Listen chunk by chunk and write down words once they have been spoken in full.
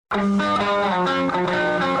This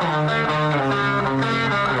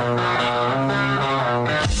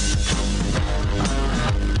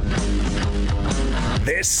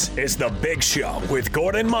is The Big Show with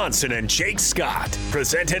Gordon Monson and Jake Scott,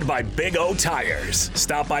 presented by Big O Tires.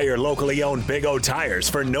 Stop by your locally owned Big O Tires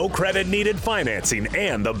for no credit needed financing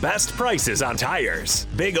and the best prices on tires.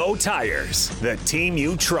 Big O Tires, the team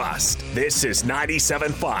you trust. This is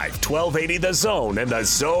 97.5, 1280 The Zone and The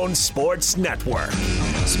Zone Sports Network.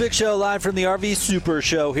 It's Big Show live from the RV Super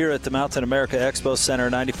Show here at the Mountain America Expo Center,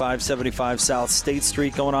 9575 South State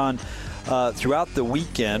Street, going on throughout the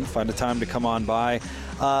weekend. Find a time to come on by.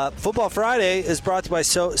 Football Friday is brought to you by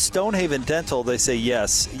Stonehaven Dental. They say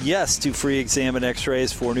yes to free exam and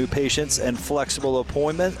x-rays for new patients and flexible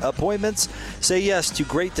appointments. Say yes to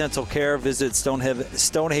great dental care. Visit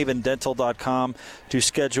stonehavendental.com to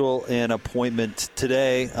schedule an appointment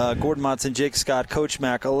today. Gordon Monson, Jake Scott, Coach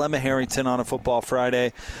Mac, Alema Harrington on a Football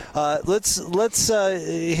Friday. Let's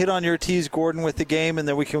hit on your tease, Gordon, with the game, and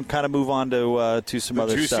then we can kind of move on to some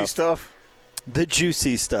other juicy stuff. The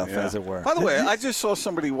juicy stuff, as it were. By the way, I just saw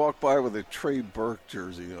somebody walk by with a Trey Burke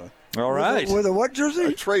jersey on. All right. With a what jersey?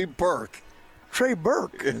 A Trey Burke. Trey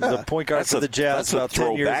Burke. Yeah. The point guard for the Jazz about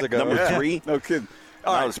 10 years ago. Number 3. No kidding.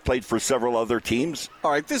 Now it's played for several other teams.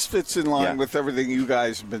 All right, this fits in line with everything you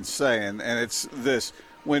guys have been saying, and it's this.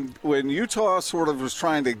 When Utah sort of was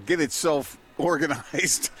trying to get itself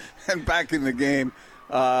organized and back in the game,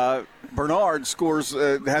 Bernard scores,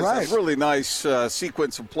 has a really nice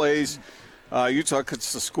sequence of plays. Utah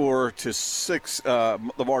cuts the score to 6,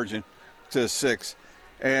 the margin to 6,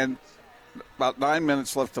 and about 9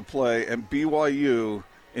 minutes left to play, and BYU,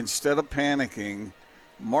 instead of panicking,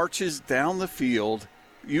 marches down the field,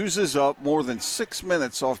 uses up more than 6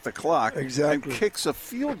 minutes off the clock, and kicks a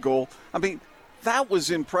field goal. I mean, that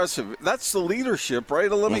was impressive. That's the leadership,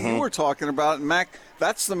 right? Alema, you were talking about, and Mac,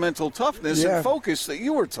 that's the mental toughness and focus that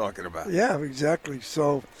you were talking about. Yeah, exactly.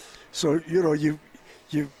 So you know,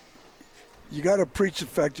 you got to preach the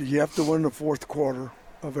fact that you have to win the fourth quarter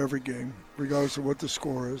of every game, regardless of what the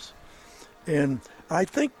score is. And I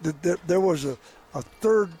think that there was a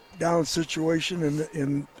third down situation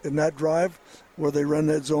in that drive where they ran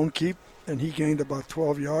that zone keep, and he gained about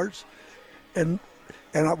 12 yards. And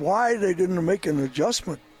why they didn't make an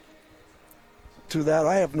adjustment to that,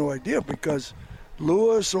 I have no idea, because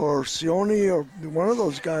Lewis or Sione or one of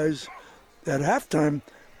those guys at halftime,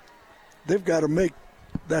 they've got to make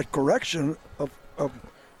that correction of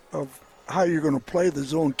how you're going to play the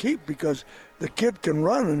zone keep, because the kid can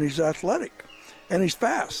run and he's athletic and he's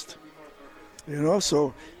fast, you know.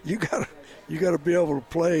 So you got to be able to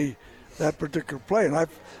play that particular play. And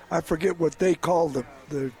I forget what they call the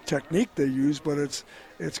technique they use, but it's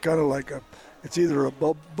kind of like it's either a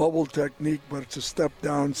bubble technique, but it's a step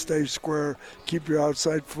down, stay square, keep your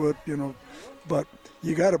outside foot, you know. But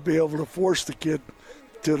you got to be able to force the kid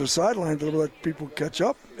to the sideline to let people catch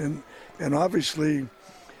up, and obviously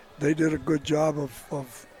they did a good job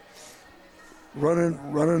of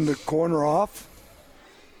running the corner off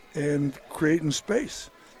and creating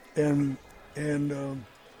space, and then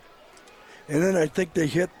I think they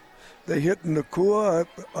hit Nakua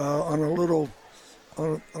on a little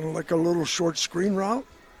short screen route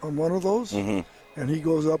on one of those, and he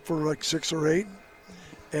goes up for like 6 or 8.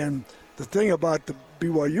 And the thing about the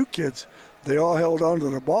BYU kids, they all held on to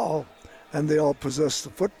the ball, and they all possessed the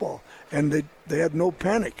football, and they had no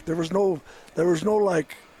panic. There was no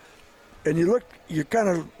like, and you kind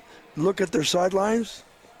of look at their sidelines,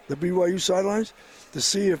 the BYU sidelines, to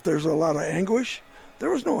see if there's a lot of anguish. There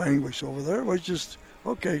was no anguish over there. It was just,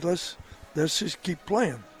 okay, let's just keep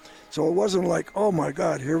playing. So it wasn't like, oh my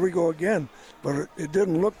God, here we go again. But it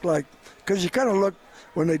didn't look like, because you kind of look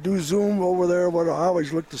when they do zoom over there. What I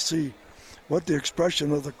always look to see what the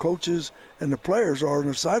expression of the coaches and the players are on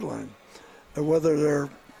the sideline, and whether they're,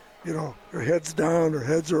 you know, their heads down, their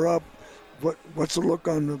heads are up. What's the look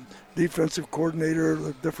on the defensive coordinator,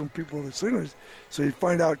 the different people in the signals? So you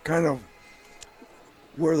find out kind of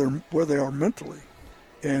where they are mentally,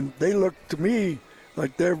 and they look to me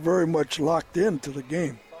like they're very much locked into the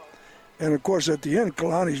game. And of course, at the end,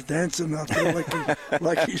 Kalani's dancing out there like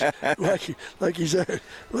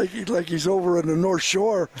he's over in the North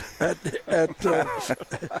Shore at the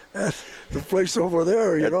place over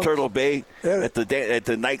there. You know? Turtle Bay, at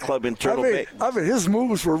the nightclub in Turtle Bay. I mean, his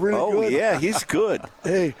moves were really good. Oh yeah, he's good.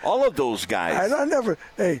 Hey, all of those guys. I never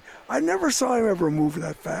saw him ever move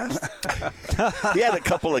that fast. He had a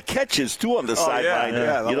couple of catches too on the sideline.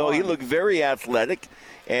 Yeah, you know, he looked very athletic.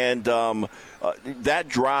 And that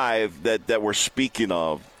drive that we're speaking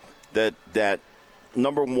of, that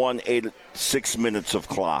number one, 6 minutes of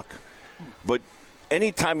clock. But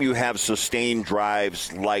anytime you have sustained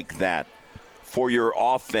drives like that, for your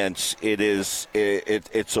offense, it's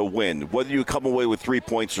a win, whether you come away with 3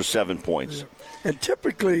 points or 7 points. Yeah. And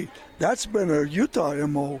typically, that's been a Utah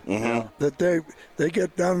MO, that they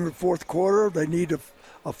get down in the fourth quarter. They need a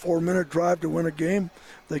 4-minute drive to win a game.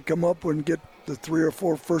 They come up and get the 3 or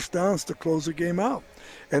 4 first downs to close the game out.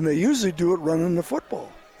 And they usually do it running the football.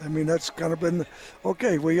 I mean, that's kind of been,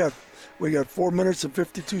 okay, we got 4 minutes and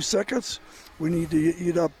 52 seconds. We need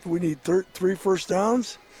to we need 3 first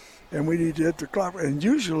downs. And we need to hit the clock. And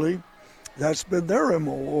usually that's been their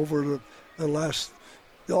MO over the last,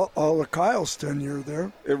 all of Kyle's tenure there.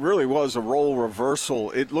 It really was a role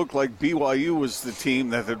reversal. It looked like BYU was the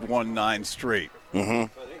team that had won 9 straight.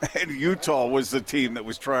 Mm-hmm. And Utah was the team that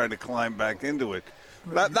was trying to climb back into it.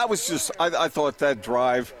 That was just, I thought that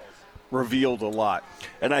drive revealed a lot.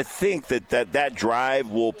 And I think that drive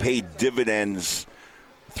will pay dividends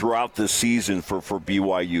throughout the season for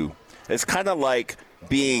BYU. It's kind of like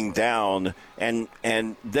being down, and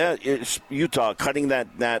that is Utah cutting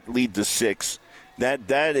that lead to 6.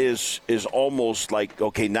 That is almost like,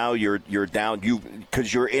 okay, now you're down,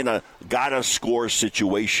 because you're in a gotta score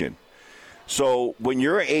situation. So when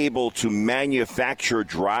you're able to manufacture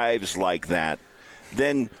drives like that,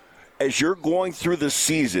 then as you're going through the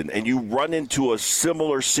season and you run into a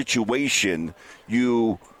similar situation,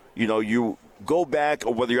 you go back,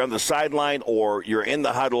 or whether you're on the sideline or you're in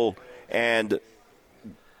the huddle, and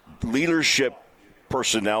leadership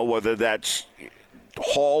personnel, whether that's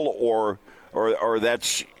Hall or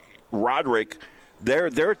that's Roderick,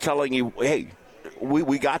 they're telling you, hey,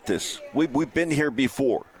 we got this. We've been here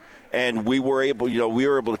before, and we were able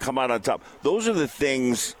to come out on top. Those are the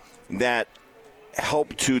things that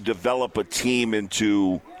help to develop a team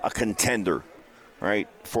into a contender, right?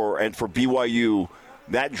 For BYU,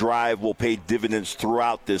 that drive will pay dividends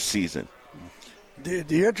throughout this season.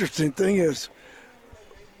 The interesting thing is,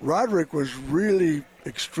 Roderick was really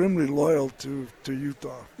extremely loyal to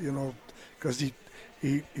Utah, because he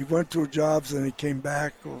went to jobs and he came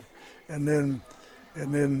back, and then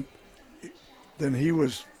he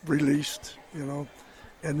was released, and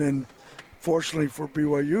then fortunately for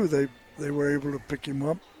BYU, they were able to pick him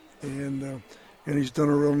up, and he's done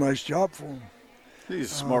a real nice job for him.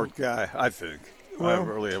 He's a smart guy, I think. I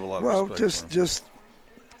really have a lot of respect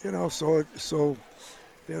for him. So.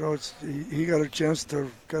 He got a chance to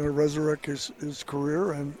kind of resurrect his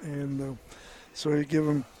career, and so he give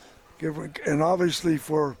him, and obviously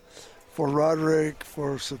for Roderick,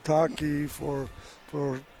 for Sataki, for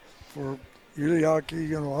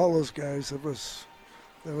Iliaki, all those guys, that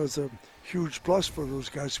was a huge plus for those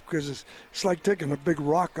guys, because it's like taking a big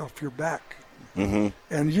rock off your back, and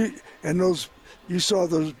you saw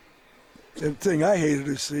those. The thing I hated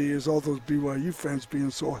to see is all those BYU fans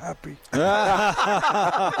being so happy.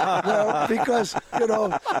 Because,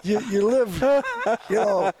 you live,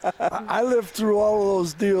 I lived through all of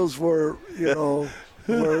those deals where it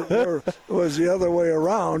was the other way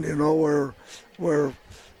around, where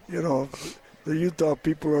the Utah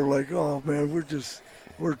people are like, oh, man,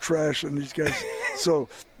 we're trashing these guys. So,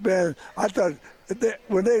 man, I thought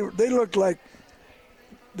when they looked like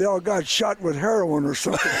they all got shot with heroin or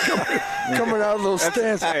something coming out of those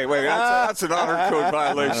stands. Hey, wait, that's an honor code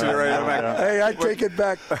violation right there. Hey, I take it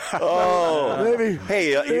back.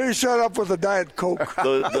 Maybe shut up with a Diet Coke.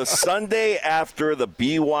 The Sunday after the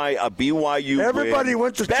BYU everybody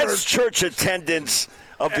went to best church attendance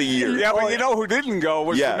of the year. Yeah, well, you know who didn't go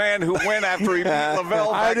was the man who went after he beat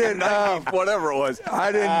Lavelle back in 90, whatever it was.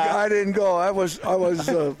 I didn't go. I was.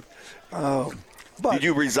 But did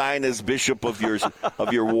you resign as bishop of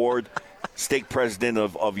your ward, stake president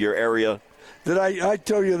of your area? Did I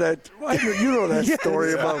tell you that? You know that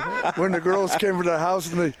story about when the girls came to the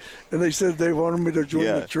house and they said they wanted me to join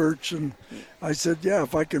the church, and I said, yeah,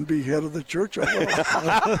 if I can be head of the church, I will.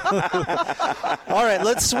 All right,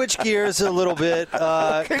 let's switch gears a little bit,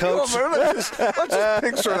 Coach. Let's just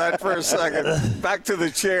picture that for a second. Back to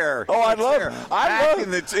the chair. Oh, I love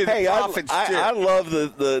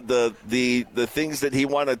the things that he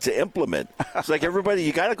wanted to implement. It's like, everybody,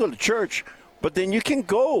 you got to go to church, but then you can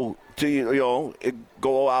go to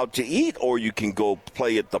go out to eat, or you can go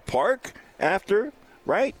play at the park after,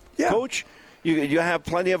 right? Yeah. Coach, You have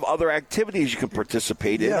plenty of other activities you can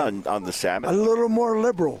participate in on the Sabbath. A little more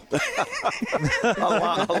liberal.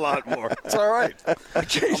 a lot more. It's all right.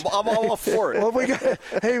 I'm all for it. Well, we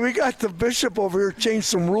got the bishop over here change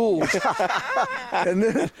some rules,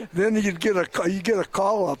 and then you get a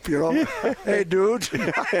call up. Hey, dude,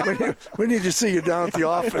 we need to see you down at the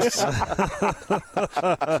office.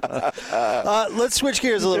 Let's switch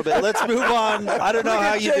gears a little bit. Let's move on. I don't know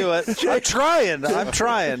how you do it. I'm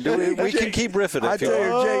trying. We can keep riffing I if you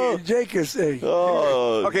tell want. you, Jake is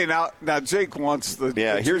Okay, now Jake wants the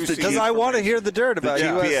here's the Because I want to hear the dirt about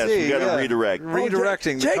GPS. USC. We got to redirect.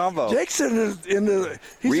 Redirecting the combo. Jake's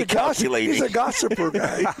he's a gossiper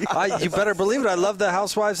guy. You better believe it. I love the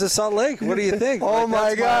Housewives of Salt Lake. What do you think? Oh,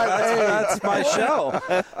 my God. That's my show.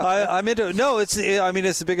 I'm into it. No, it's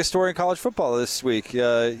the biggest story in college football this week.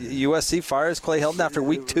 USC fires Clay Helton after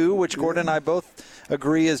week 2, which Gordon and I both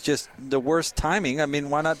agree is just the worst timing. I mean,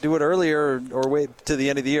 why not do it earlier or wait to the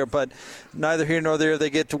end of the year? But neither here nor there. They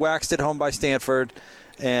get waxed at home by Stanford,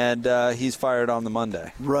 and he's fired on the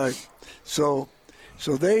Monday. Right. So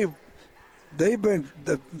they've been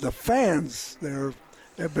the fans there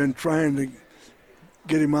have been trying to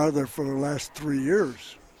get him out of there for the last 3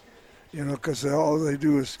 years. Because all they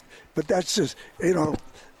do is. But that's just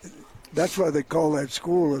that's why they call that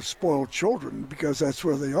school a spoiled children, because that's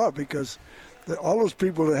where they are. Because all those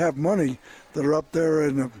people that have money that are up there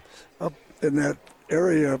up in that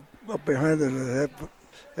area up behind it that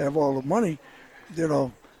have all the money,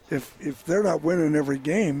 if they're not winning every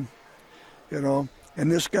game, and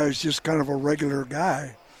this guy's just kind of a regular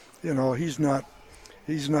guy, he's not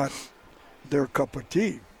their cup of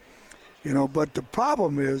tea, But the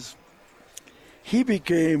problem is, he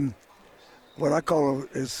became what I call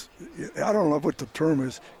I don't know what the term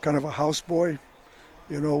is, kind of a houseboy,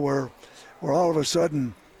 where all of a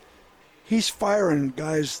sudden he's firing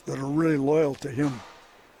guys that are really loyal to him.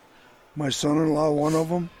 My son-in-law, one of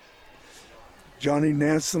them. Johnny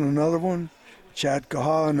Nansen, another one. Chad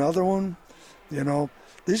Kaha, another one.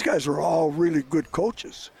 These guys are all really good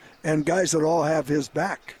coaches and guys that all have his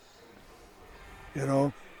back.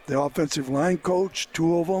 The offensive line coach,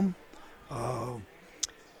 2 of them.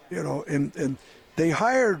 And they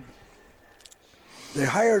hired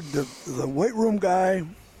the weight room guy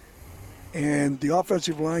and the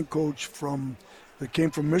offensive line coach that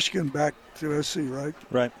came from Michigan back to SC, right?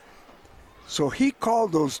 Right. So he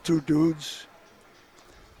called those 2 dudes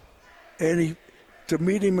to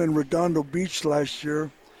meet him in Redondo Beach last year,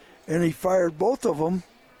 and he fired both of them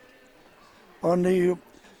on the,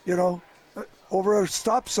 over a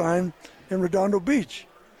stop sign in Redondo Beach.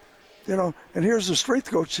 And here's the strength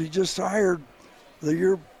coach he just hired the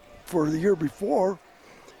year before,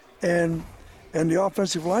 and the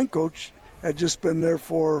offensive line coach had just been there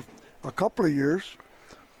for a couple of years,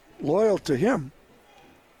 loyal to him.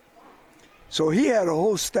 So he had a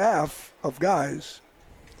whole staff of guys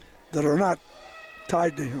that are not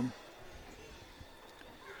tied to him.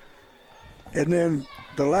 And then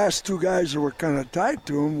the last 2 guys that were kind of tied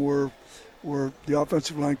to him were the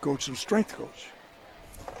offensive line coach and strength coach.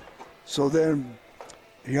 So then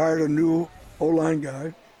he hired a new O-line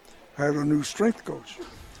guy, hired a new strength coach.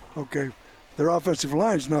 Okay, their offensive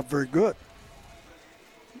line's not very good.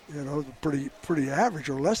 Pretty average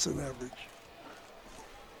or less than average.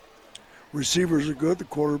 Receivers are good, the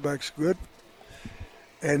quarterback's good.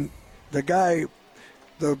 And the guy,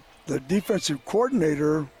 the defensive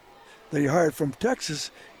coordinator that he hired from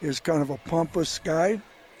Texas is kind of a pompous guy.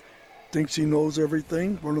 Thinks he knows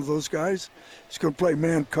everything, one of those guys. He's going to play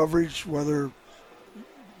man coverage, whether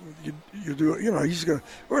you do it.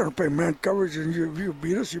 We're going to play man coverage, and you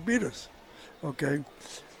beat us, you beat us. Okay?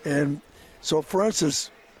 And so, for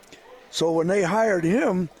instance, when they hired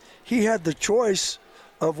him, he had the choice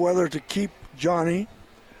of whether to keep Johnny,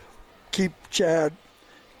 keep Chad,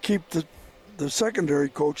 keep the secondary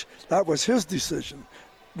coach. That was his decision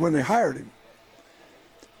when they hired him.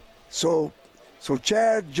 So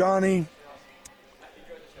Chad, Johnny,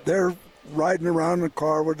 they're riding around in the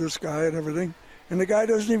car with this guy and everything, and the guy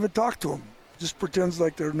doesn't even talk to them. Just pretends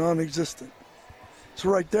like they're non-existent. So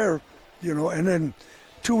right there, and then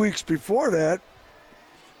 2 weeks before that,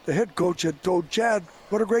 the head coach had told Chad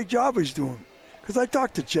what a great job he's doing. Because I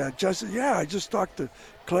talked to Chad. Chad said, I just talked to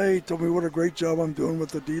Clay. He told me what a great job I'm doing with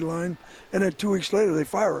the D-line. And then 2 weeks later, they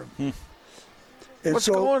fire him. And what's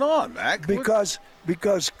going on, Mac? Because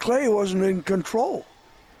Clay wasn't in control.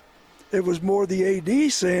 It was more the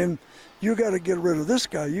AD saying, you got to get rid of this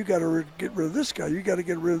guy. You got to get rid of this guy. You got to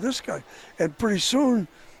get rid of this guy. And pretty soon,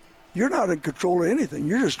 you're not in control of anything.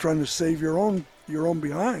 You're just trying to save your own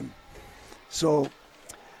behind. So,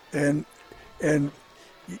 and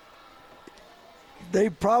they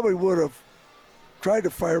probably would have tried to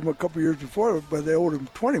fire him a couple years before, but they owed him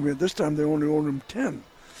 $20 million. This time they only owed him $10 million.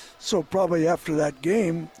 So probably after that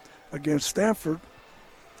game against Stanford,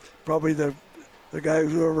 probably the guy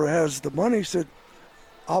whoever has the money said,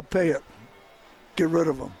 "I'll pay it. Get rid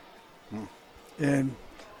of him." And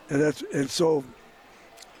I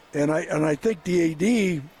think the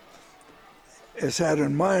AD has had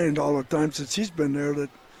in mind all the time since he's been there that,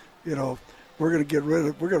 we're going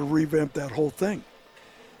to revamp that whole thing.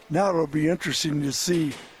 Now it'll be interesting to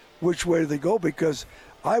see which way they go, because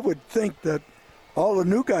I would think that all the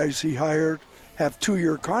new guys he hired have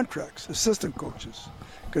 2-year contracts, assistant coaches,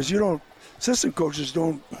 because assistant coaches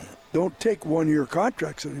don't take 1-year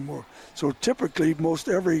contracts anymore. So typically, most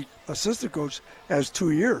every assistant coach has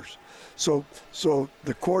 2 years. So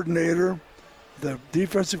the coordinator, the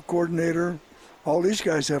defensive coordinator, all these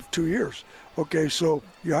guys have 2 years. Okay, so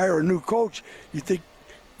you hire a new coach. You think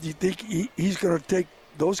he's going to take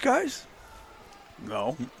those guys?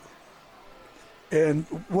 No. And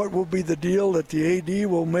what will be the deal that the AD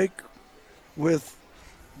will make with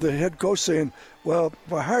the head coach saying, "Well,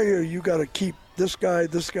 if I hire you, you got to keep this guy,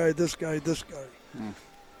 this guy, this guy, this guy."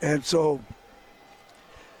 And so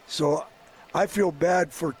I feel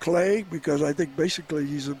bad for Clay, because I think basically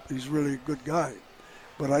he's really a good guy,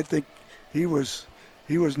 but I think he was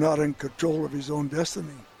not in control of his own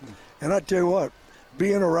destiny. And I tell you what,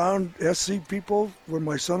 being around SC people when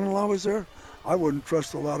my son-in-law was there, I wouldn't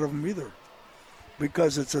trust a lot of them either,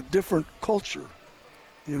 because it's a different culture.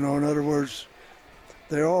 In other words,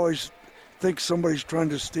 they always think somebody's trying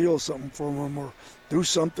to steal something from them or do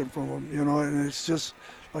something from them, and it's just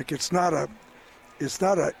like it's not a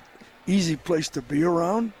easy place to be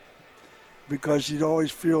around, because you'd always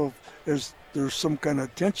feel there's some kind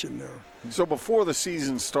of tension there. So before the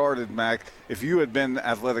season started, Mac, if you had been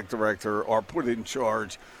athletic director or put in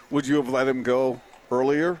charge, would you have let him go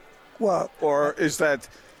earlier? Well, or is that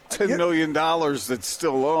 $10 million that's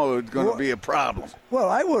still owed going to be a problem? Well,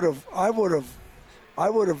 I would have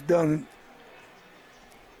done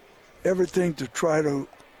everything to try to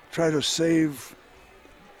save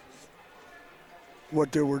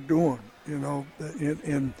what they were doing,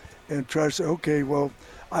 and try to say, okay, well,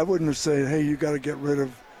 I wouldn't have said, hey, you got to get rid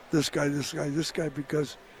of this guy, this guy, this guy,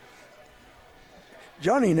 because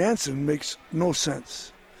Johnny Nansen makes no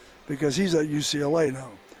sense, because he's at UCLA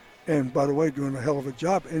now, and by the way, doing a hell of a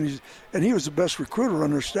job, and he was the best recruiter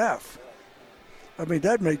on their staff. I mean,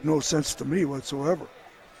 that made no sense to me whatsoever.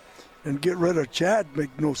 And get rid of Chad make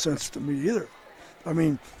no sense to me either. I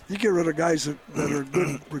mean, you get rid of guys that are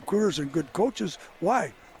good recruiters and good coaches.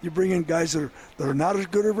 Why? You bring in guys that are not as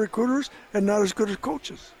good as recruiters and not as good as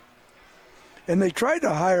coaches. And they tried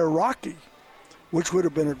to hire Rocky, which would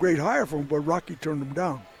have been a great hire for him, but Rocky turned him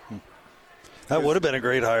down. That would have been a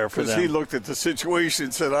great hire for them. Because he looked at the situation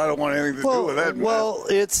and said, I don't want anything to do with that. Well,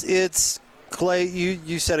 it's Clay,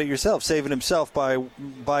 you said it yourself, saving himself by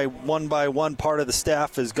one part of the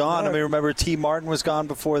staff is gone. I mean, remember T. Martin was gone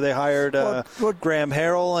before they hired Graham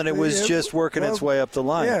Harrell, and it was just working its way up the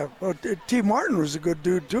line. Yeah, but T. Martin was a good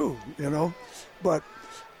dude too, but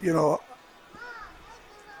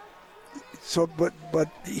so but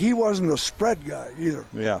he wasn't a spread guy either.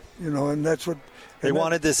 Yeah, and that's what they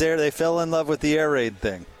wanted. This air, they fell in love with the air raid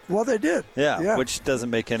thing. Well, they did. Yeah, which doesn't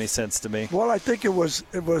make any sense to me. Well, I think it was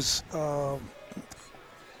a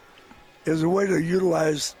way to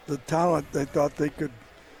utilize the talent they thought they could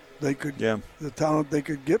the talent they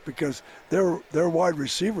could get, because their wide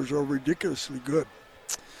receivers are ridiculously good.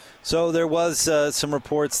 So there was some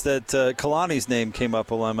reports that Kalani's name came up,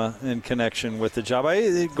 Alema, in connection with the job.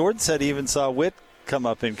 Gordon said he even saw Witt come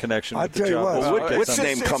up in connection with the job. Witt's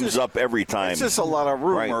name comes up every time. It's just a lot of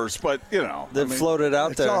rumors, but that floated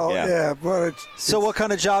out there. But so what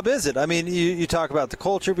kind of job is it? I mean, you talk about the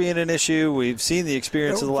culture being an issue. We've seen the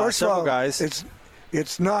experience of the last several guys.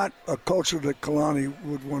 It's not a culture that Kalani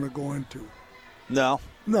would want to go into. No,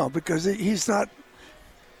 because he's not.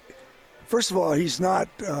 First of all, he's not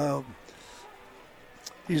the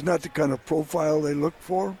kind of profile they look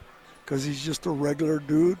for, because he's just a regular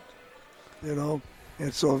dude, and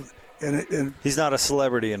so and he's not a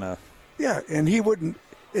celebrity enough. Yeah, and he wouldn't.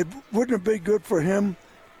 It wouldn't have been good for him,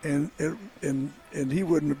 and he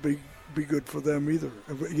wouldn't be good for them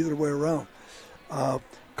either way around.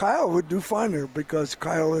 Kyle would do fine there, because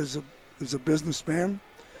Kyle is a businessman,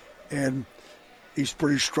 and he's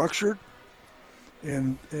pretty structured,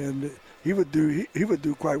 and he would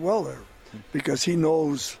do quite well there, because he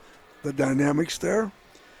knows the dynamics there,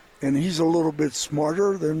 and he's a little bit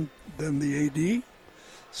smarter than the AD,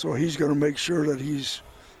 so he's going to make sure that he's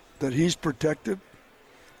protected,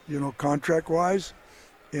 contract wise,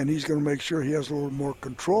 and he's going to make sure he has a little more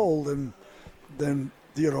control than to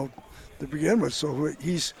begin with. So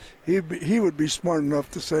he would be smart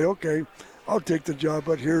enough to say, okay, I'll take the job,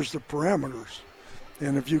 but here's the parameters.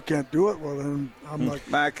 And if you can't do it, well, then I'm like...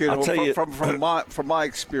 Mac, from my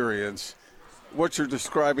experience, what you're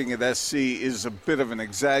describing at SC is a bit of an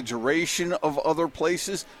exaggeration of other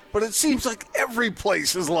places, but it seems like every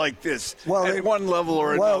place is like this at one level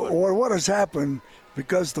or another. Well, what has happened,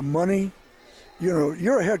 because the money,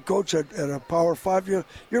 you're a head coach at a Power 5,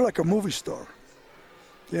 you're like a movie star.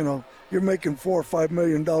 You're making $4 or $5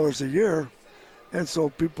 million a year, and so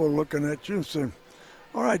people are looking at you and saying,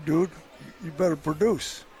 all right, dude, you better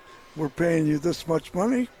produce. We're paying you this much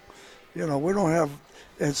money. We don't have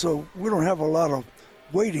a lot of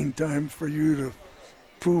waiting time for you to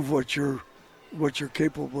prove what you're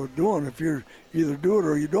capable of doing. If you either do it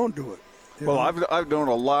or you don't do it. Well, I've known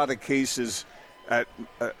a lot of cases at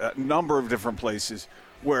a number of different places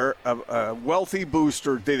where a wealthy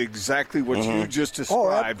booster did exactly what you just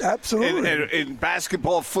described. Oh, absolutely. In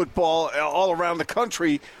basketball, football, all around the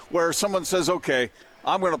country, where someone says, okay,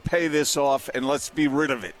 I'm going to pay this off and let's be rid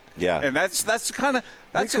of it. Yeah. And that's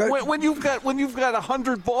when you've got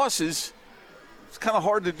 100 bosses, it's kind of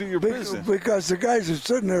hard to do your business. Because the guys are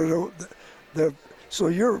sitting there, so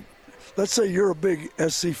let's say you're a big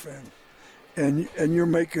SC fan, and you're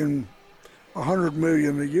making $100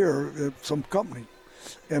 million a year at some company.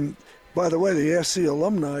 And by the way, the SC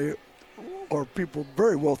alumni are people,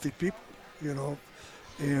 very wealthy people,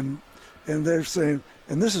 and they're saying,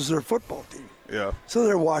 and this is their football team. Yeah. So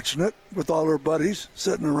they're watching it with all their buddies,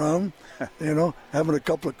 sitting around, having a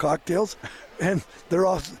couple of cocktails, and they're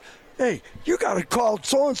all, hey, you got to call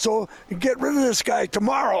so-and-so and get rid of this guy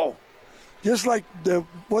tomorrow. Just like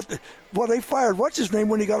what they fired, what's his name,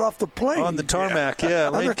 when he got off the plane? On the tarmac,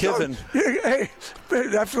 Lane Kiffin. Hey,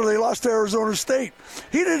 after they lost to Arizona State.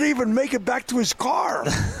 He didn't even make it back to his car.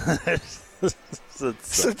 I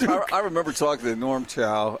remember talking to Norm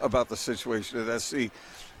Chow about the situation at SC.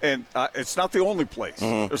 And it's not the only place.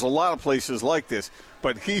 Mm-hmm. There's a lot of places like this.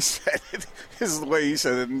 But he said, this is the way he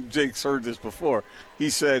said it, and Jake's heard this before. He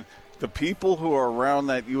said, the people who are around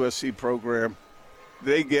that USC program,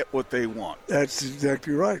 they get what they want. That's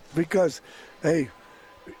exactly right. Because, hey,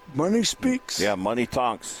 money speaks. Yeah, money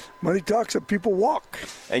talks. Money talks and people walk.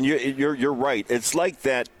 And you're right. It's like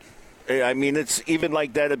that. I mean, it's even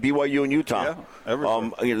like that at BYU and Utah.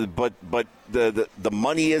 Yeah, but the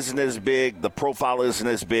money isn't as big. The profile isn't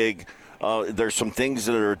as big. There's some things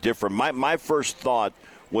that are different. My first thought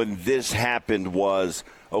when this happened was,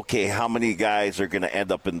 okay, how many guys are going to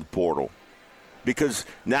end up in the portal? Because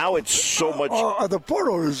now it's so much. The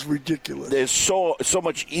portal is ridiculous. It's so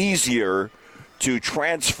much easier to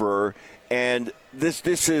transfer, and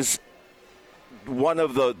this is one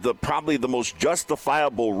of the probably the most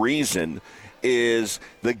justifiable reason is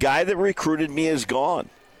the guy that recruited me is gone.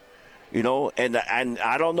 And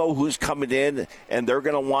I don't know who's coming in, and they're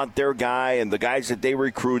going to want their guy and the guys that they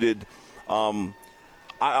recruited.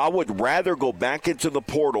 I would rather go back into the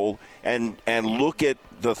portal and look at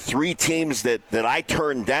the three teams that I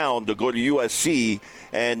turned down to go to USC,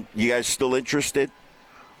 and you guys still interested?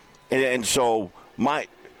 And so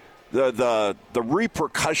the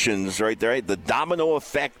repercussions, right there, the domino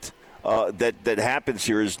effect that happens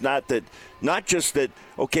here is not just that,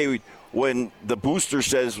 okay, when the booster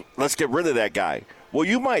says, let's get rid of that guy. Well,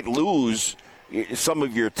 you might lose some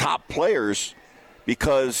of your top players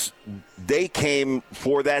because they came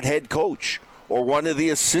for that head coach or one of the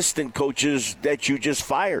assistant coaches that you just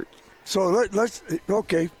fired. So let's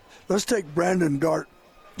take Brandon Dart.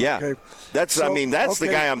 Yeah, okay. That's the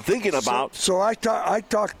guy I'm thinking about. So I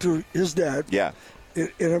talked to his dad. Yeah,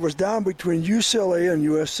 and it was down between UCLA and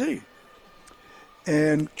USC.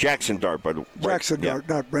 And Jackson Dart, by the way. Jackson Dart,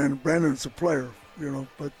 not Brandon. Brandon's a player,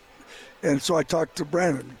 and so I talked to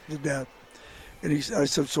Brandon, his dad, and I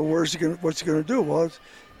said, so what's he going to do? Well, it's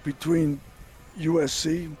between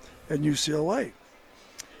USC and UCLA.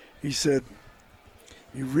 He said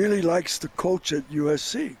he really likes the coach at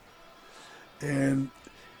USC, and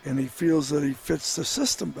he feels that he fits the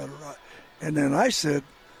system better. And then I said,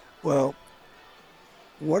 well,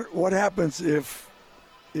 what happens if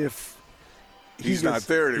he's not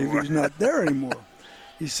there anymore? If he's not there anymore.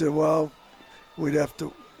 He said, well, we'd have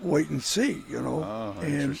to wait and see, Oh,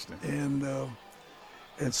 interesting.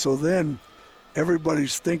 And so then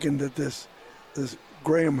everybody's thinking that this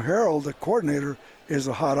Graham Harrell, the coordinator, is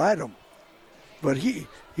a hot item. But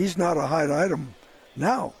he's not a hot item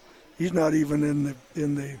now. He's not even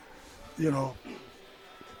in the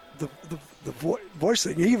voice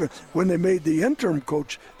thing. Even when they made the interim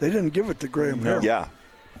coach, they didn't give it to Graham Harrell. Yeah.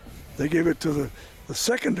 They gave it to the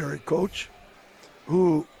secondary coach,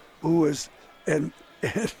 who is and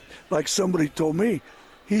like somebody told me,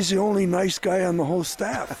 he's the only nice guy on the whole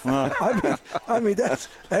staff. I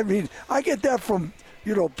get that from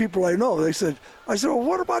people I know. I said, well,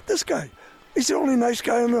 what about this guy? He's the only nice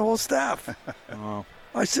guy on the whole staff.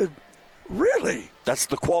 I said, really? That's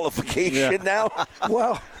the qualification now?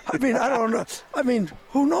 Well, I don't know.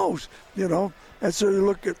 Who knows? And so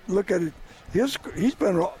you look at it. He's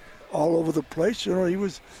been all over the place. He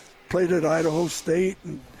played at Idaho State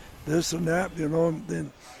and this and that.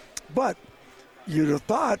 But you'd have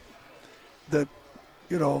thought that,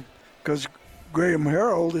 because Graham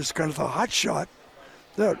Harrell is kind of the hot shot,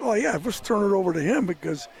 that, let's turn it over to him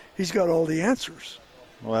because he's got all the answers.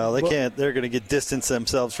 Well, they can't. They're going to distance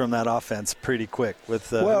themselves from that offense pretty quick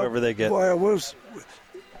with whoever they get. Well,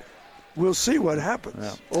 we'll see what happens.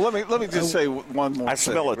 Yeah. Well, let me just say one more. I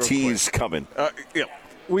smell a tease coming.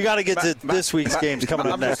 We got to get to this week's games coming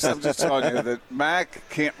up next. I'm just telling you that Mac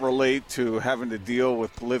can't relate to having to deal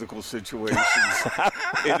with political situations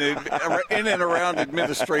in and around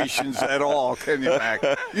administrations at all, can you, Mac?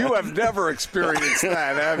 You have never experienced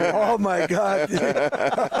that, have you? Oh, my God.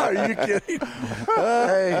 Are you kidding?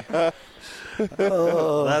 Hey.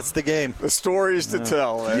 That's the game. The stories to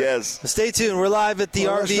tell. Yes. Stay tuned. We're live at the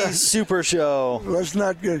RV Super Show. Let's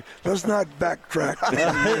not backtrack.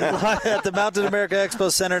 At the Mountain America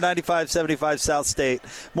Expo Center, 9575 South State.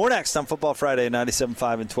 More next on Football Friday,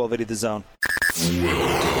 97.5 and 1280 The Zone.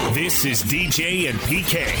 This is DJ and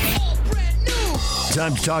PK.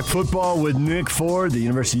 Time to talk football with Nick Ford, the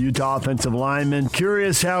University of Utah offensive lineman.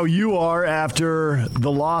 Curious how you are after the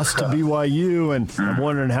loss to BYU, and I'm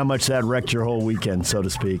wondering how much that wrecked your whole weekend, so to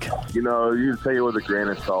speak. You take it with a grain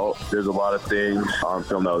of salt. There's a lot of things on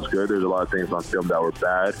film that was good. There's a lot of things on film that were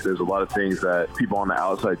bad. There's a lot of things that people on the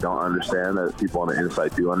outside don't understand that people on the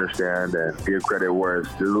inside do understand, and give credit where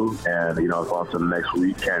it's due. And, it's on to the next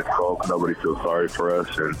week. Can't cope. Nobody feels sorry for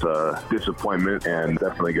us. And it's a disappointment, and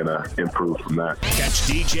definitely going to improve from that. Catch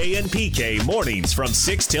DJ and PK mornings from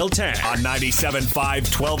 6 till 10 on 97.5,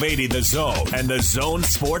 1280 The Zone and The Zone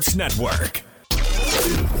Sports Network.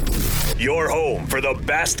 Your home for the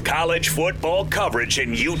best college football coverage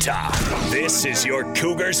in Utah. This is your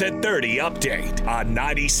Cougars at 30 update on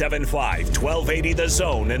 97.5, 1280 The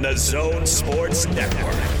Zone and The Zone Sports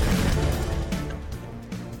Network.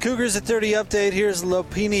 Cougars at 30 update. Here's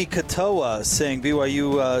Lopini Katoa saying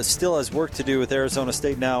BYU still has work to do with Arizona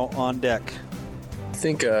State now on deck. I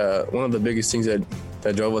think one of the biggest things that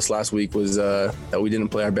drove us last week was that we didn't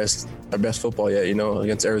play our best football yet.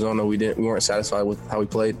 Against Arizona, we weren't satisfied with how we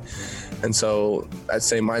played, and so that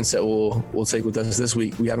same mindset we'll take with us this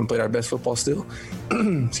week. We haven't played our best football still.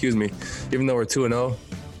 Excuse me. Even though we're 2-0,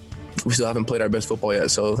 we still haven't played our best football yet.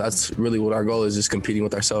 So that's really what our goal is: just competing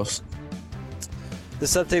with ourselves.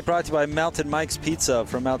 This update brought to you by Mountain Mike's Pizza.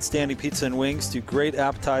 From outstanding pizza and wings to great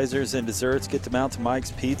appetizers and desserts, get to Mountain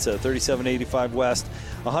Mike's Pizza, 3785 West,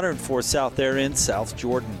 104 South there in South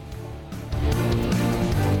Jordan.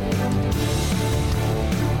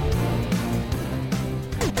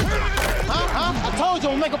 I told you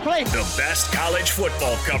we'll make a play. The best college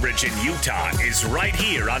football coverage in Utah is right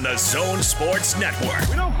here on the Zone Sports Network.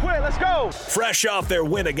 We don't quit. Let's go. Fresh off their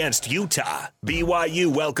win against Utah, BYU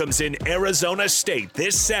welcomes in Arizona State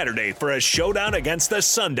this Saturday for a showdown against the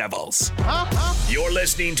Sun Devils. You're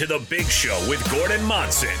listening to The Big Show with Gordon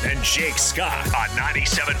Monson and Jake Scott on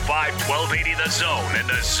 97.5, 1280 The Zone and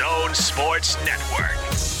the Zone Sports Network.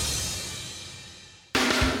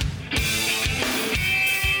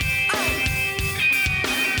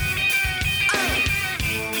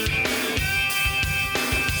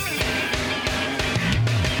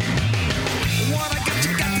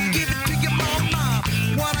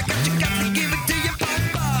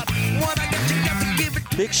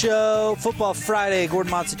 Big Show, Football Friday.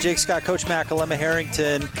 Gordon Monson, Jake Scott, Coach Alema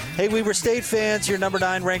Harrington. Hey, Weber State fans, your number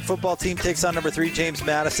 9 ranked football team takes on number 3 James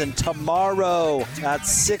Madison tomorrow at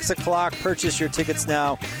 6 o'clock. Purchase your tickets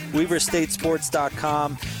now,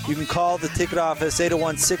 WeberStateSports.com. You can call the ticket office,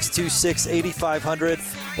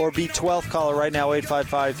 801-626-8500, or be 12th caller right now,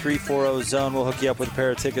 855-340-ZONE. We'll hook you up with a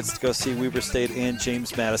pair of tickets to go see Weber State and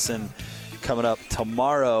James Madison coming up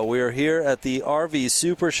tomorrow. We are here at the RV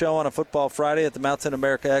Super Show on a Football Friday at the Mountain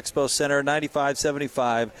America Expo Center,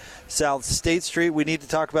 9575 South State Street. We need to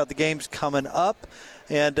talk about the games coming up.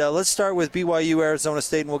 And let's start with BYU, Arizona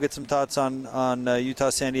State, and we'll get some thoughts on Utah,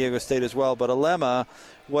 San Diego State as well. But Alema,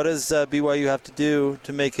 what does BYU have to do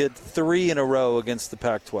to make it 3 in a row against the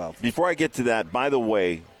Pac-12? Before I get to that, by the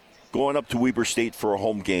way, going up to Weber State for a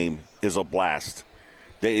home game is a blast.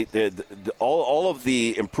 All of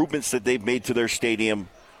the improvements that they've made to their stadium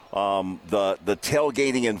The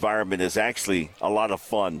tailgating environment is actually a lot of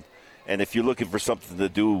fun. And if you're looking for something to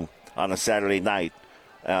do on a Saturday night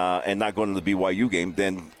and not going to the BYU game,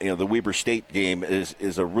 then the Weber State game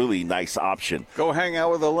is a really nice option. Go hang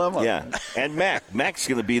out with Alema. Yeah, and Mac's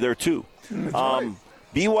going to be there too. Right.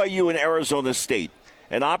 BYU and Arizona State,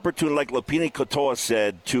 an opportunity, like Lopini Katoa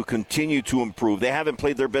said, to continue to improve. They haven't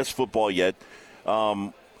played their best football yet,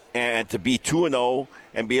 and to be 2-0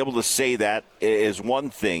 and be able to say that is one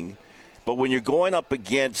thing. But when you're going up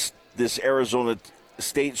against this Arizona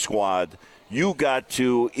State squad, you got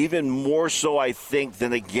to, even more so, I think,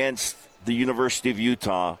 than against the University of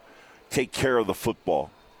Utah, take care of the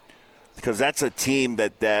football. Because that's a team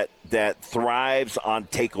that thrives on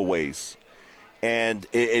takeaways. And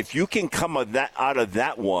if you can come out of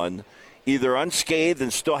that one, either unscathed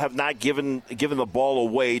and still have not given the ball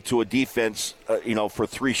away to a defense, for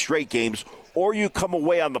 3 straight games, or you come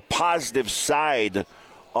away on the positive side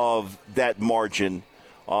of that margin,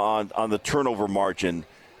 on the turnover margin,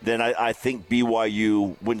 then I think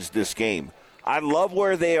BYU wins this game. I love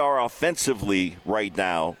where they are offensively right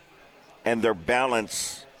now and their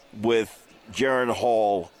balance with Jaron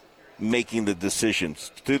Hall making the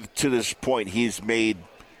decisions. To this point, he's made,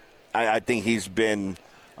 I think he's been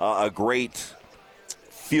a great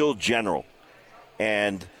field general.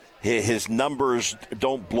 And his numbers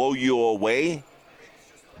don't blow you away,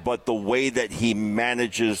 but the way that he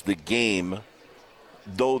manages the game,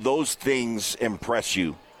 though, those things impress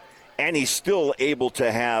you. And he's still able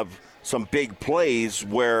to have some big plays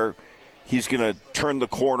where he's going to turn the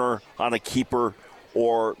corner on a keeper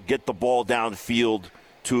or get the ball downfield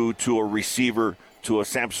to a receiver, to a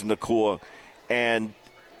Samson Nakua. And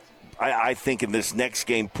I think in this next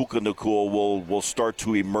game, Puka Nakua will start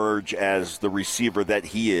to emerge as the receiver that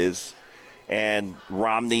he is. And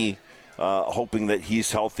Romney, hoping that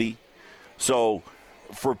he's healthy. So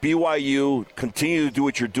for BYU, continue to do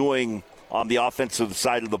what you're doing on the offensive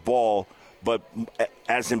side of the ball, but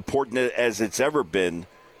as important as it's ever been,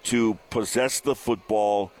 to possess the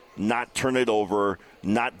football, not turn it over,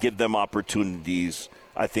 not give them opportunities.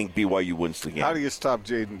 I think BYU wins the game. How do you stop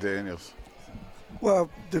Jaden Daniels? Well,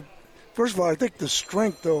 first of all, I think the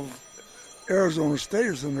strength of Arizona State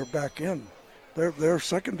is in their back end. Their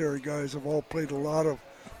secondary guys have all played a lot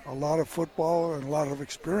of football and a lot of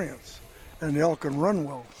experience, and they all can run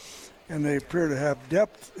well, and they appear to have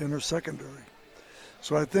depth in their secondary.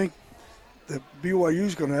 So I think that BYU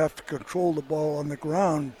is going to have to control the ball on the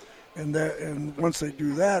ground, and once they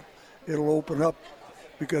do that, it'll open up,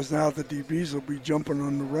 because now the DBs will be jumping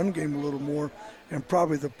on the run game a little more, and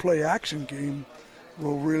probably the play action game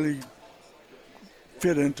will really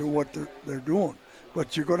fit into what they're doing.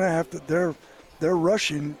 But you're going to have to, they're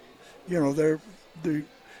rushing, they're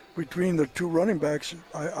between the two running backs.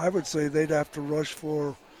 I would say they'd have to rush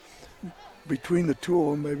for, between the two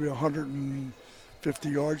of them, maybe 150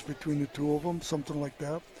 yards between the two of them, something like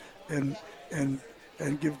that, and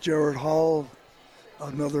give Jared Hall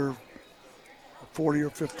another 40 or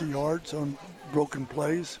 50 yards on broken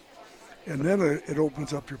plays, and then it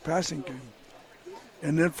opens up your passing game.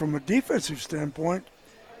 And then from a defensive standpoint,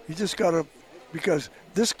 you just got to, because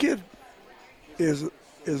this kid is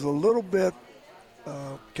a little bit,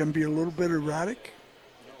 can be a little bit erratic,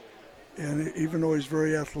 and even though he's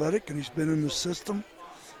very athletic and he's been in the system,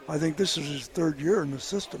 I think this is his 3rd year in the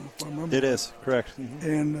system, if I remember. It is, correct. Mm-hmm.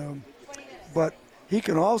 And but he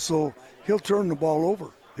can also, he'll turn the ball over.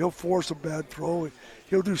 He'll force a bad throw.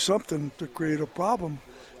 He'll do something to create a problem.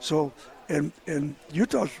 So, and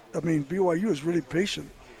BYU is really patient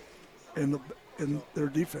in their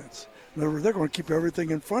defense. They're going to keep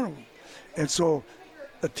everything in front of them. And so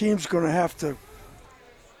a team's going to have to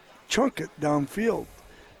chunk it downfield.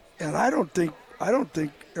 And I don't think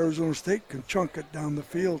Arizona State can chunk it down the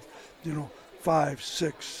field, 5,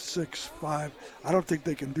 6, 6, 5. I don't think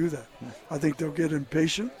they can do that. I think they'll get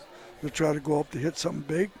impatient. They'll try to go up to hit something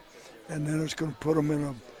big, and then it's going to put them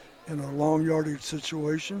in a long yardage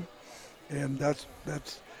situation, and that's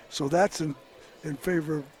in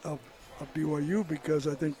favor of BYU, because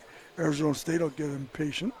I think Arizona State will get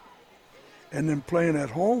impatient, and then playing at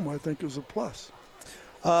home I think is a plus.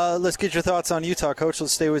 Let's get your thoughts on Utah, Coach.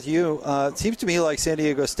 Let's stay with you. It seems to me like San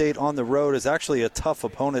Diego State on the road is actually a tough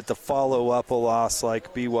opponent to follow up a loss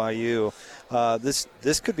like BYU.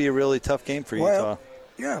 This could be a really tough game for Utah.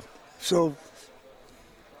 Yeah. So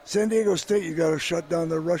San Diego State, you got to shut down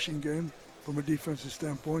their rushing game from a defensive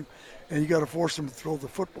standpoint, and you got to force them to throw the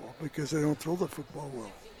football, because they don't throw the football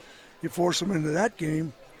well. You force them into that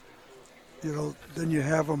game, then you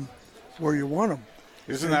have them where you want them.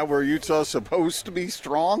 Isn't that where Utah's supposed to be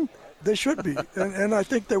strong? They should be, and I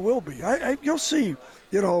think they will be. You'll see,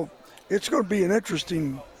 it's going to be an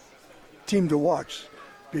interesting team to watch,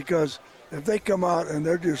 because if they come out and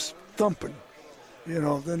they're just thumping,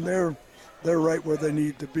 then they're right where they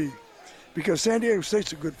need to be. Because San Diego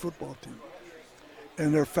State's a good football team,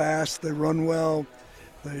 and they're fast, they run well,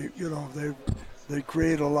 they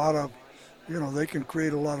create a lot of, they can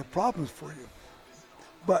create a lot of problems for you.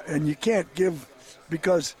 And you can't give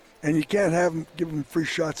them free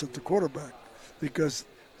shots at the quarterback, because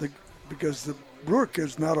the Brewer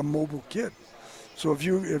kid's not a mobile kid. So if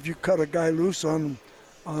you cut a guy loose on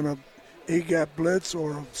a A-gap blitz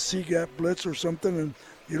or a C-gap blitz or something, and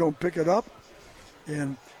you don't pick it up,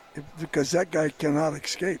 because that guy cannot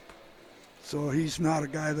escape. So he's not a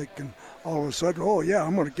guy that can all of a sudden,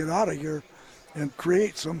 I'm going to get out of here and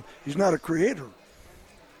create some. He's not a creator.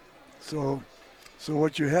 So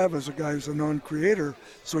what you have is a guy who's a non-creator,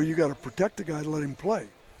 so you got to protect the guy to let him play.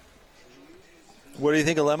 What do you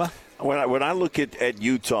think, Alema? When I look at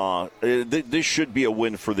Utah, this should be a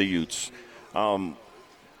win for the Utes.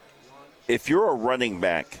 If you're a running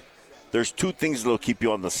back, there's two things that will keep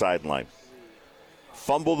you on the sideline: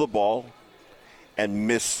 fumble the ball and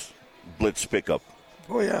miss blitz pickup.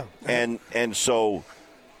 Oh yeah. And so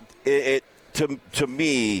it to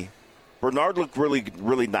me, Bernard looked really,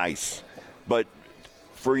 really nice, but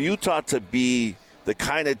for Utah to be the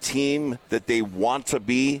kind of team that they want to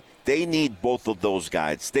be, they need both of those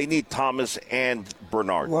guys. They need Thomas and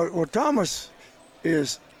Bernard. Well, Thomas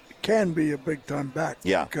can be a big-time back.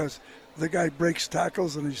 Yeah. Because the guy breaks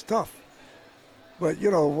tackles and he's tough. But,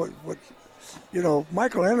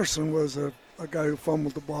 Michael Anderson was a guy who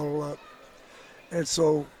fumbled the ball a lot. And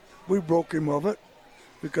so we broke him of it,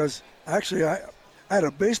 because actually I had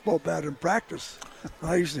a baseball bat in practice.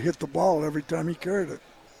 I used to hit the ball every time he carried it.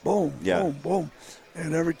 Boom, boom, boom.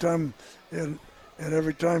 And every time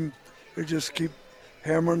they just keep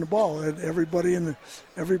hammering the ball. And everybody in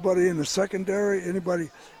the secondary, anybody.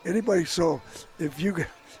 So if you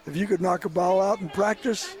could knock a ball out in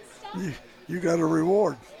practice, you got a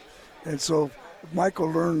reward. And so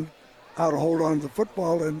Michael learned how to hold on to the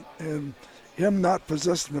football, and him not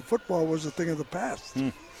possessing the football was a thing of the past.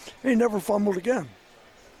 He never fumbled again.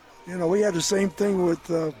 We had the same thing with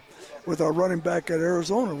our running back at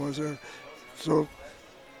Arizona was there. So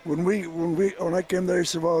when I came there, he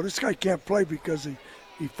said, "Well, this guy can't play because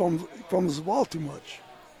he fumbles the ball too much."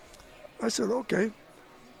 I said, "Okay."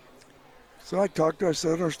 So I talked to him. I said,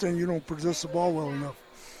 "I understand you don't possess the ball well enough."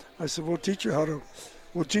 I said, "We'll teach you how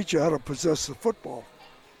to possess the football."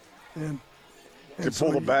 And to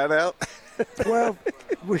pull the bat out. Well,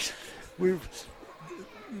 we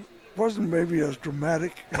wasn't maybe as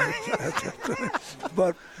dramatic,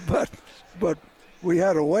 but we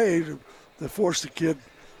had a way to force the kid,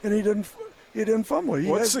 and he didn't fumble.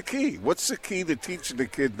 What's the key? What's the key to teaching the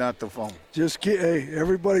kid not to fumble?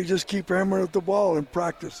 Everybody just keep hammering at the ball in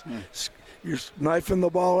practice. You're knifing the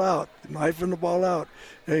ball out.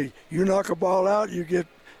 Hey, you knock a ball out, you get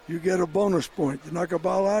a bonus point. You knock a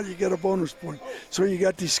ball out, you get a bonus point. So you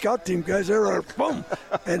got these scout team guys, they're like, boom.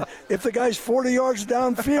 And if the guy's 40 yards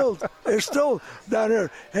downfield, they're still down there.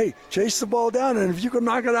 Hey, chase the ball down, and if you can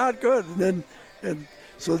knock it out, good. And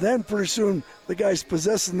so then pretty soon the guy's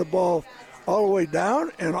possessing the ball all the way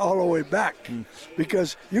down and all the way back,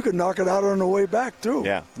 because you can knock it out on the way back too.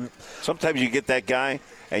 Yeah. Sometimes you get that guy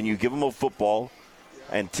and you give him a football,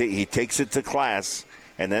 and he takes it to class,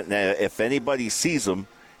 and then if anybody sees him,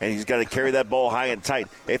 and he's got to carry that ball high and tight.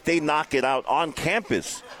 If they knock it out on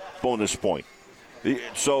campus, bonus point.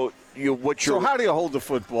 So how do you hold the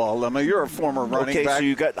football? I mean, you're a former running back. Okay, so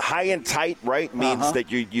you got high and tight, right? Means that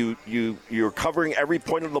you're covering every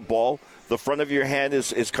point of the ball. The front of your hand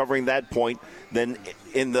is covering that point. Then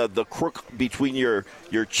in the crook between your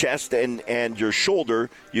chest and your shoulder,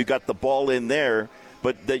 you got the ball in there.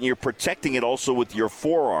 But then you're protecting it also with your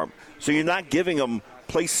forearm. So you're not giving them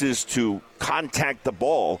places to contact the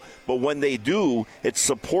ball, but when they do, it's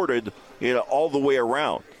supported, all the way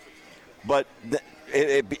around. But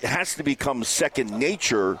it has to become second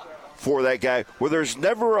nature for that guy, where there's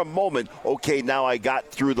never a moment, okay, now I got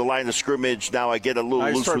through the line of scrimmage, now I get a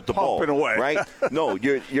little loose with the ball, away. Right? No,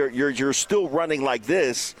 you're still running like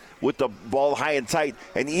this with the ball high and tight,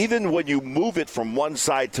 and even when you move it from one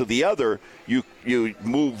side to the other, you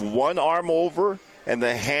move one arm over, and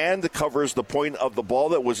the hand covers the point of the ball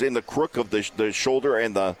that was in the crook of the shoulder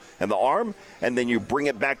and the arm, and then you bring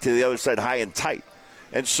it back to the other side high and tight.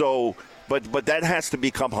 And so, but that has to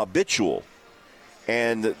become habitual,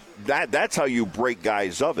 and that's how you break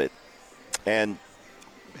guys of it. And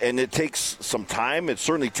it takes some time. It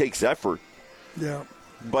certainly takes effort. Yeah.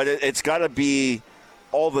 But it's got to be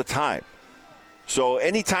all the time. So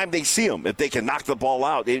anytime they see him, if they can knock the ball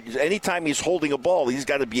out, anytime he's holding a ball, he's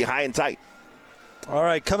got to be high and tight. All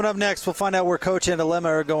right, coming up next, we'll find out where Coach and Alema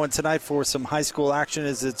are going tonight for some high school action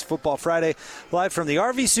as it's Football Friday, live from the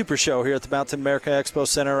RV Super Show here at the Mountain America Expo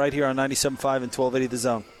Center right here on 97.5 and 1280 The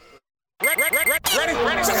Zone.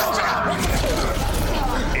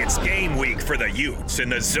 It's game week for the Utes,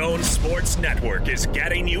 and the Zone Sports Network is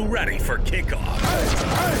getting you ready for kickoff.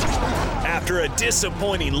 After a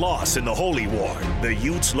disappointing loss in the Holy War, the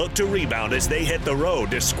Utes look to rebound as they hit the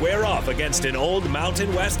road to square off against an old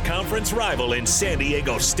Mountain West Conference rival in San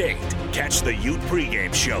Diego State. Catch the Ute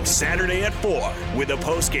pregame show Saturday at 4, with a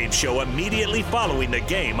postgame show immediately following the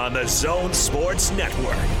game on the Zone Sports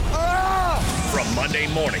Network. From Monday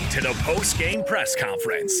morning to the postgame press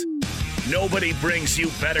conference, nobody brings you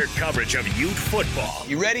better coverage of Ute football.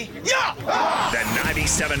 You ready? Yeah! Than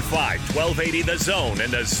 97.5, 1280 The Zone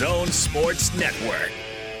and the Zone Sports Network.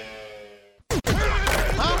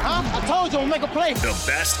 I told you I'll make a play. The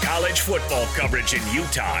best college football coverage in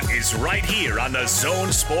Utah is right here on the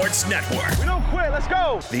Zone Sports Network. We don't quit. Let's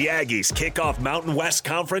go. The Aggies kick off Mountain West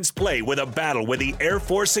Conference play with a battle with the Air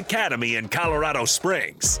Force Academy in Colorado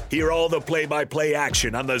Springs. Hear all the play-by-play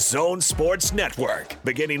action on the Zone Sports Network,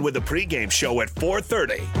 beginning with the pregame show at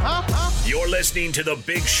 4:30. You're listening to The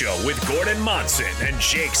Big Show with Gordon Monson and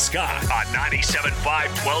Jake Scott on 97.5,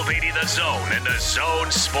 1280 The Zone and the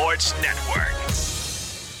Zone Sports Network.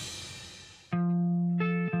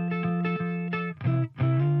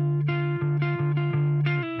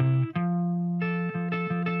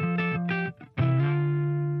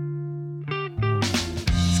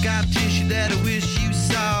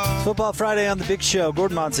 Football Friday on the Big Show.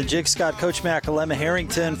 Gordon Monson, Jake Scott, Coach Mac, Alema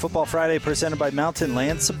Harrington. Football Friday presented by Mountain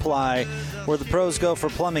Land Supply, where the pros go for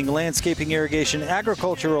plumbing, landscaping, irrigation,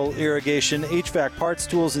 agricultural irrigation, HVAC, parts,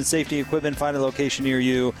 tools, and safety equipment. Find a location near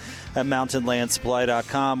you at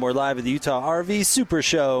mountainlandsupply.com. We're live at the Utah RV Super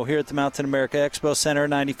Show here at the Mountain America Expo Center,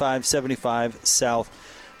 9575 South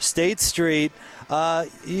State Street.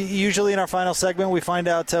 Usually in our final segment, we find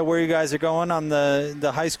out where you guys are going on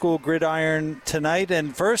the high school gridiron tonight.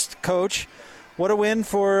 And first, Coach, what a win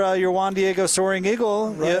for your Juan Diego Soaring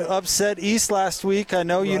Eagle. Right. You upset East last week. I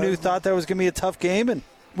know you thought that was going to be a tough game and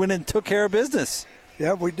went and took care of business.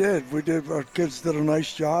 Yeah, we did. Our kids did a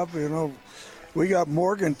nice job. You know, we got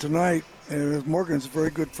Morgan tonight, and Morgan's a very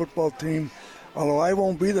good football team. Although I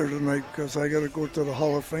won't be there tonight because I got to go to the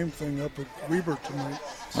Hall of Fame thing up at Weber tonight.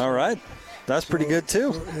 All right. That's pretty good,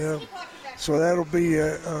 too. Yeah. So that'll be,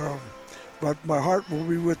 but my heart will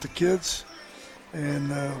be with the kids. And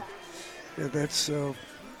that's, and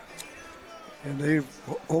they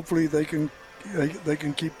hopefully they can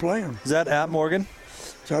keep playing. Is that at Morgan?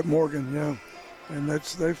 It's at Morgan, yeah. And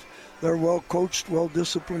they're well coached, well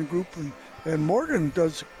disciplined group, and Morgan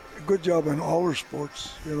does a good job in all their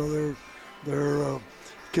sports. You know, their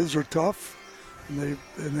kids are tough, and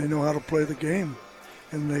they know how to play the game,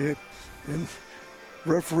 and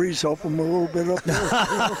referees help them a little bit up there.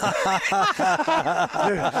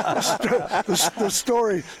 The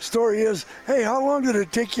story is, hey, how long did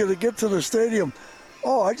it take you to get to the stadium?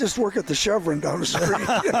 Oh, I just work at the Chevron down the street.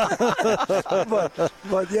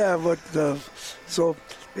 So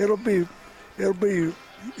it'll be, you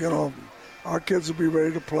know, our kids will be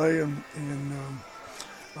ready to play, and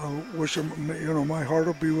I wish them, you know, my heart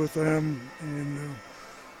will be with them, and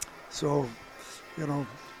so, you know,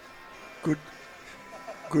 good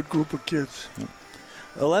group of kids.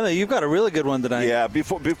 Alema, you've got a really good one tonight. Yeah,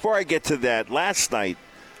 before I get to that, last night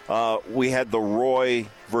we had the Roy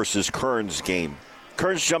versus Kearns game.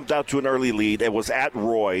 Kearns jumped out to an early lead. It was at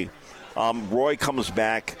Roy. Roy comes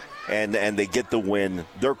back, and they get the win.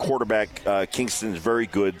 Their quarterback, Kingston, is very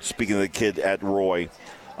good, speaking of the kid at Roy.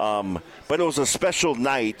 But it was a special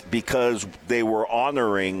night because they were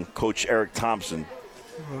honoring Coach Eric Thompson.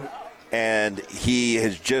 Right. And he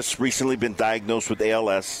has just recently been diagnosed with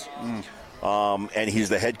ALS. And he's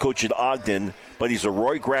the head coach at Ogden, but he's a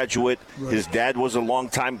Roy graduate. Right. His dad was a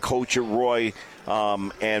longtime coach at Roy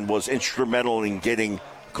and was instrumental in getting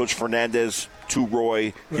Coach Fernandez to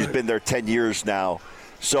Roy. Right. He's been there 10 years now.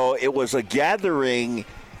 So it was a gathering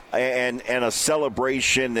and a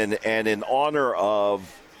celebration and in honor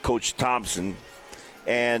of Coach Thompson.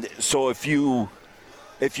 And so if you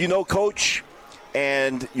know Coach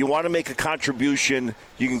and you want to make a contribution,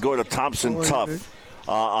 you can go to Thompson Tough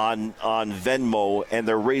on Venmo, and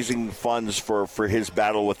they're raising funds for his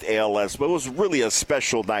battle with ALS. But it was really a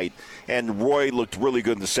special night, and Roy looked really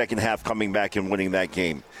good in the second half, coming back and winning that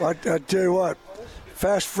game. I tell you what,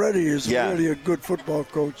 Fast Freddie is really a good football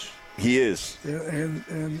coach. He is. Yeah,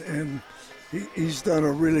 and he's done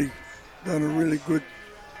a really good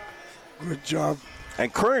Good job.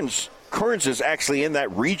 And Kearns is actually in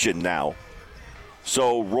that region now.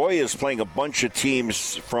 So Roy is playing a bunch of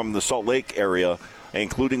teams from the Salt Lake area,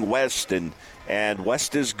 including West, and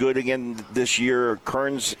West is good again this year.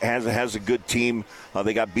 Kearns has a good team.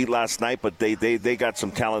 They got beat last night, but they got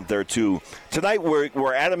some talent there too. Tonight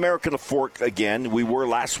we're at American Fork again. We were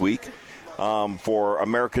last week for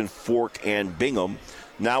American Fork and Bingham.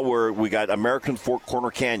 Now we got American Fork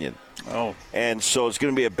Corner Canyon. Oh, and so it's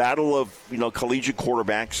going to be a battle of collegiate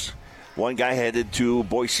quarterbacks. One guy headed to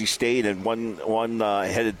Boise State and one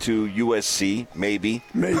headed to USC, maybe.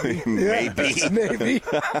 Maybe.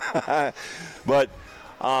 But,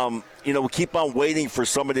 we keep on waiting for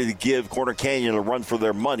somebody to give Corner Canyon a run for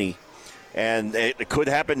their money. And it could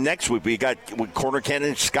happen next week. We got Corner Canyon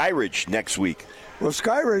and Skyridge next week. Well,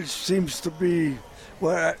 Skyridge seems to be,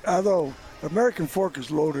 although American Fork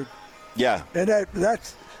is loaded. Yeah. And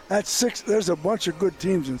that's 6. There's a bunch of good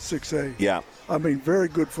teams in 6A. Yeah. I mean, very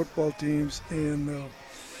good football teams, and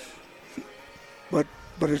but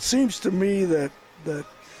it seems to me that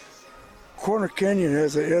Corner Canyon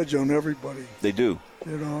has an edge on everybody. They do. I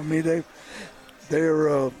mean they're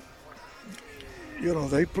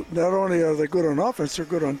they not only are they good on offense, they're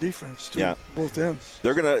good on defense too. Yeah. Both ends.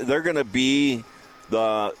 They're gonna be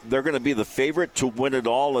the favorite to win it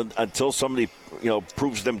all until somebody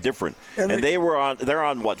proves them different. And they're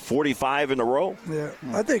on what, 45 in a row? Yeah,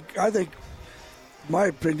 I think. My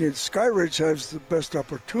opinion, Skyridge has the best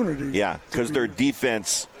opportunity. Yeah, because their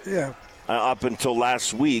defense, up until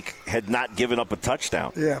last week, had not given up a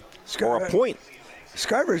touchdown. Yeah, or a point.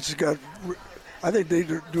 Skyridge has got. I think they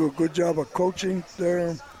do a good job of coaching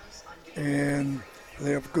there, and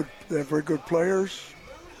they have very good players.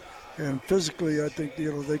 And physically, I think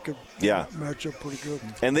they could match up pretty good.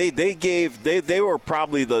 And they were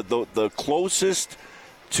probably the closest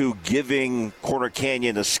to giving Corner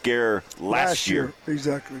Canyon a scare last year.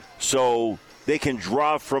 Exactly. So they can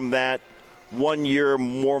draw from that 1 year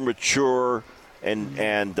more mature,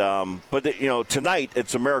 but tonight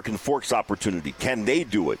it's American Fork's opportunity. Can they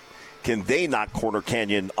do it? Can they knock Corner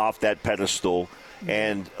Canyon off that pedestal?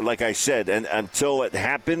 And like I said, and until it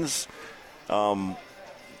happens, Corner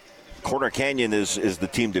Canyon is the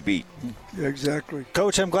team to beat. Yeah, exactly.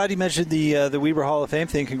 Coach, I'm glad you mentioned the Weber Hall of Fame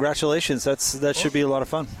thing. Congratulations. That should be a lot of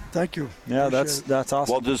fun. Thank you. Yeah, that's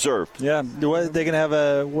awesome. Well deserved. Yeah. They're going to have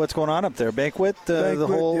what's going on up there? Banquet? The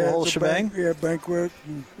whole shebang? Banquet.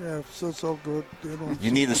 So it's all good. You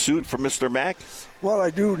need a suit for Mr. Mack? Well, I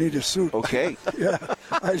do need a suit. Okay. Yeah.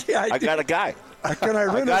 I got a guy. I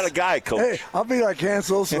got a guy, Coach. Hey, I'll be like Hans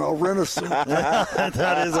Olsen. I'll rent a suit.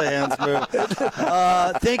 That is a Hans move.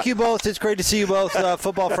 Thank you both. It's great to see you both.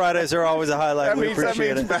 Football Fridays are always a highlight. We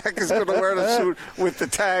appreciate it. Mac is going to wear the suit with the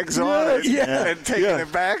tags on it and taking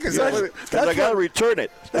it back. Because I got to return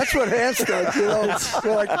it. That's what Hans does.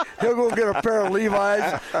 Like he'll go get a pair of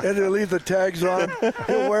Levi's and he'll leave the tags on.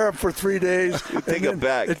 He'll wear them for 3 days. Take them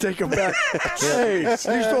back. Hey, these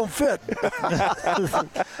don't fit.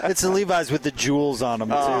 It's the Levi's with the jewels on them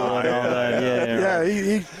too. Yeah.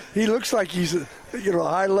 He looks like he's a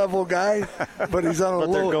high-level guy, but he's on a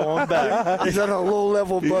they're going back. He's on a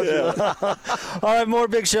low-level budget. All right, more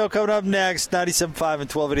Big Show coming up next. 97.5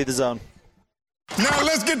 and 1280 The Zone. Now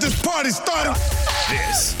let's get this party started.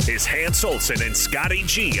 This is Hans Olsen and Scotty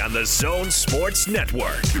G on the Zone Sports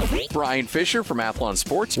Network. Brian Fisher from Athlon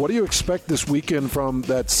Sports. What do you expect this weekend from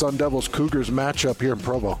that Sun Devils Cougars matchup here in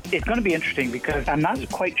Provo? It's going to be interesting because I'm not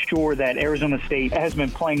quite sure that Arizona State has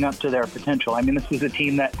been playing up to their potential. I mean, this was a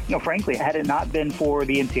team that, frankly, had it not been for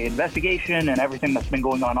the NCAA investigation and everything that's been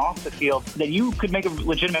going on off the field, then you could make a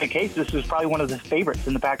legitimate case this is probably one of the favorites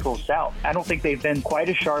in the Pac-12 South. I don't think they've been quite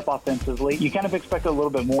as sharp offensively. You kind of expect a little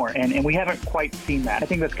bit more, and we haven't quite seen that. I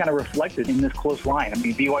think that's kind of reflected in this close line. I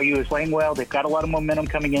mean, BYU is playing well. They've got a lot of momentum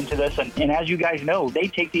coming into this, and as you guys know, they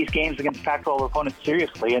take these games against Pac-12 opponents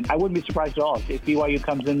seriously, and I wouldn't be surprised at all if BYU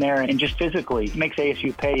comes in there and just physically makes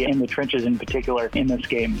ASU pay in the trenches in particular in this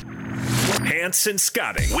game. Hans and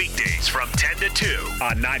Scotty, weekdays from 10 to 2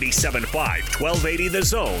 on 97.5, 1280 The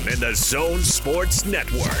Zone and the Zone Sports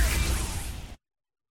Network.